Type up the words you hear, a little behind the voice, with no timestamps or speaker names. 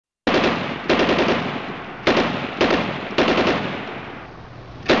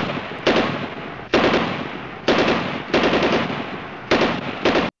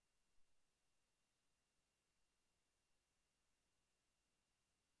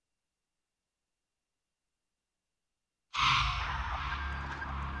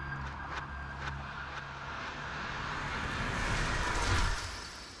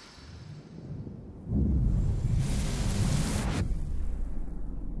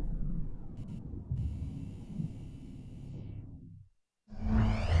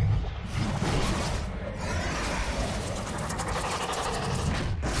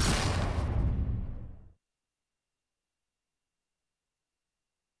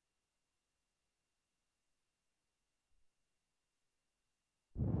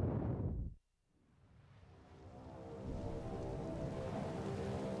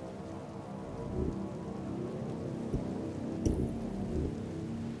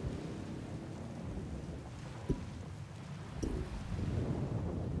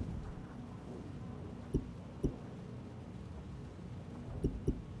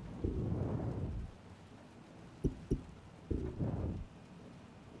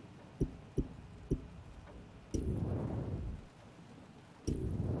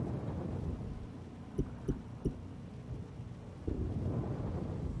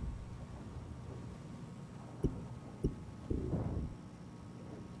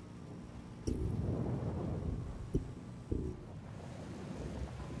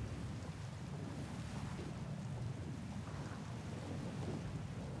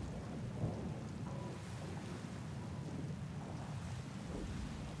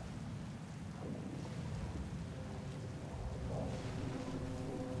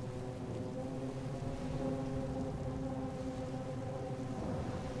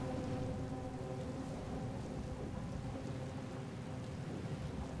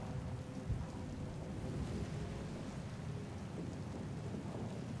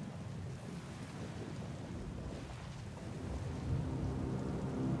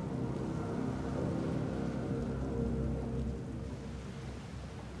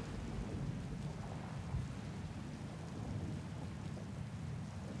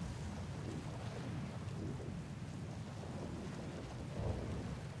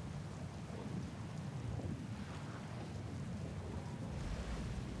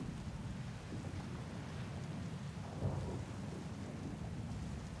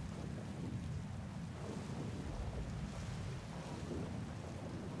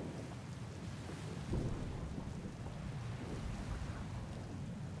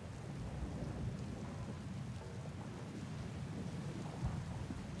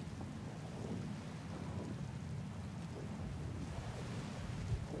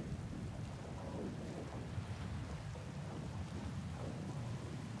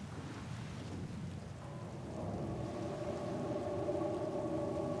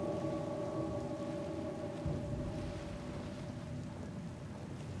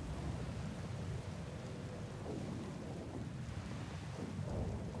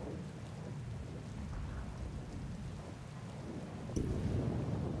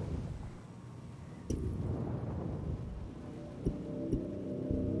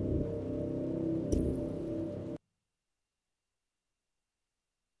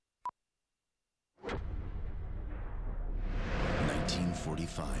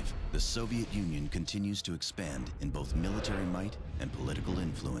1945, the Soviet Union continues to expand in both military might and political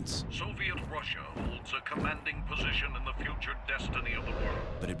influence. Soviet Russia holds a commanding position in the future destiny of the world.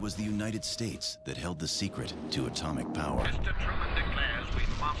 But it was the United States that held the secret to atomic power. Mr. Truman declares we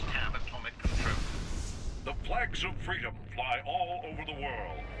must have atomic control. The flags of freedom fly all over the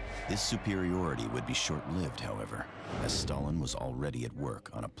world. This superiority would be short-lived, however, as Stalin was already at work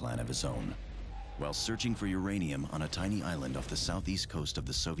on a plan of his own. While searching for uranium on a tiny island off the southeast coast of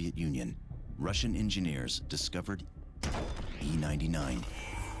the Soviet Union, Russian engineers discovered E-99,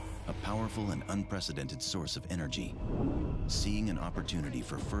 a powerful and unprecedented source of energy. Seeing an opportunity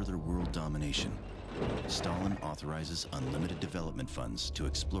for further world domination, Stalin authorizes unlimited development funds to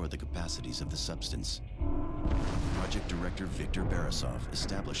explore the capacities of the substance. Project Director Viktor Borisov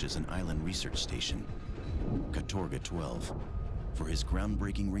establishes an island research station, Katorga 12. For his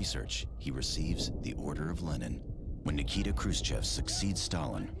groundbreaking research, he receives the Order of Lenin. When Nikita Khrushchev succeeds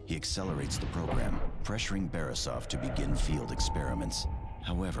Stalin, he accelerates the program, pressuring Borisov to begin field experiments.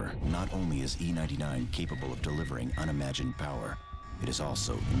 However, not only is E-99 capable of delivering unimagined power, it is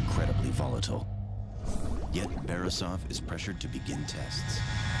also incredibly volatile. Yet Borisov is pressured to begin tests.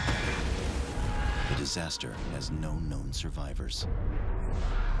 The disaster has no known survivors.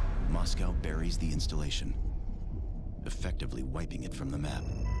 Moscow buries the installation, effectively wiping it from the map.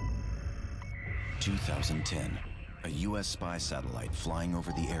 2010, a US spy satellite flying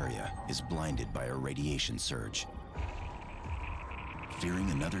over the area is blinded by a radiation surge. Fearing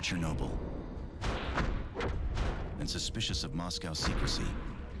another Chernobyl, and suspicious of Moscow's secrecy,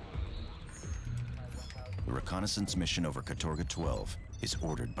 the reconnaissance mission over Katorga 12 is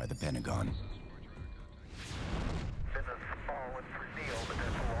ordered by the Pentagon.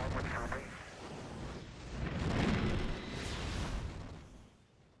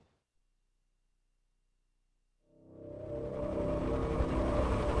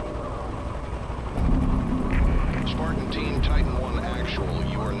 Spartan Team Titan 1 Actual,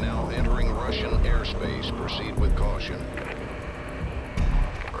 you are now entering Russian airspace. Proceed with caution.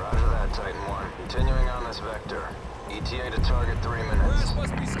 Roger that, Titan 1. Continuing on this vector. ETA to target 3 minutes. Brass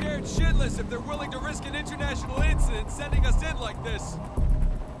must be scared shitless if they're willing to risk an international incident sending us in like this.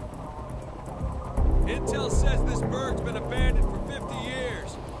 Intel says this berg's been abandoned for 50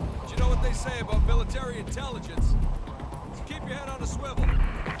 years. But you know what they say about military intelligence? So keep your head on a swivel.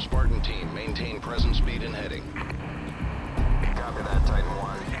 Spartan Team, maintain present speed and heading. Copy that, Titan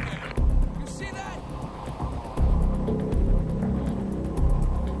 1. You see that?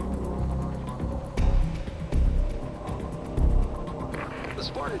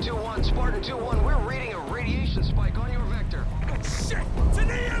 Spartan 2-1, Spartan 2-1, we're reading a radiation spike on your vector. Oh shit! It's an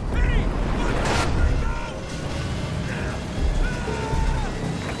EMP!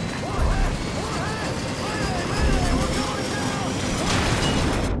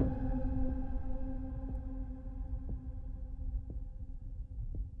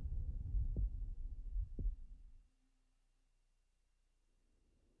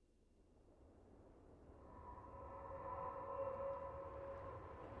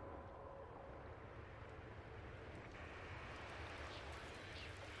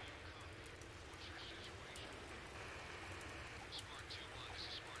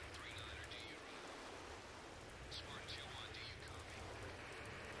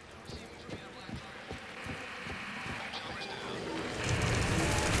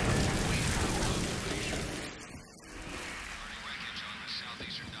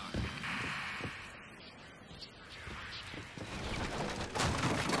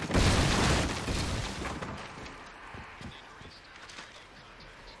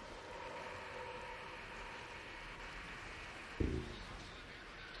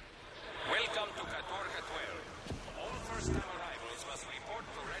 Welcome to Katorga 12. All first-time arrivals must report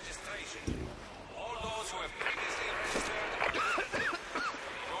for registration. All those who have previously registered...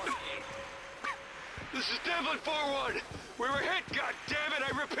 This is Devlin 4-1. We were hit, goddammit,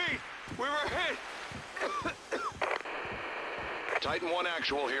 I repeat! We were hit! Titan 1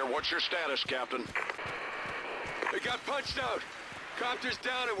 Actual here. What's your status, Captain? We got punched out. Copter's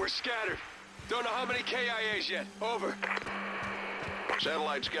down and we're scattered. Don't know how many KIAs yet. Over.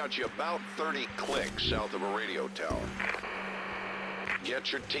 Satellite's got you about 30 clicks south of a radio tower.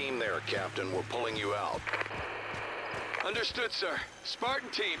 Get your team there, Captain. We're pulling you out. Understood, sir. Spartan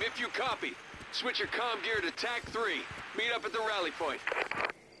team, if you copy, switch your comm gear to TAC 3. Meet up at the rally point.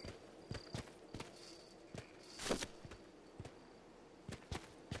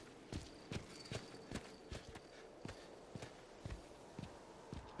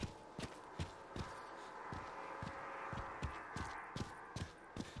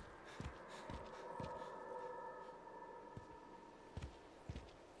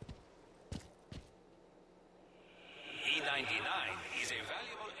 99 is a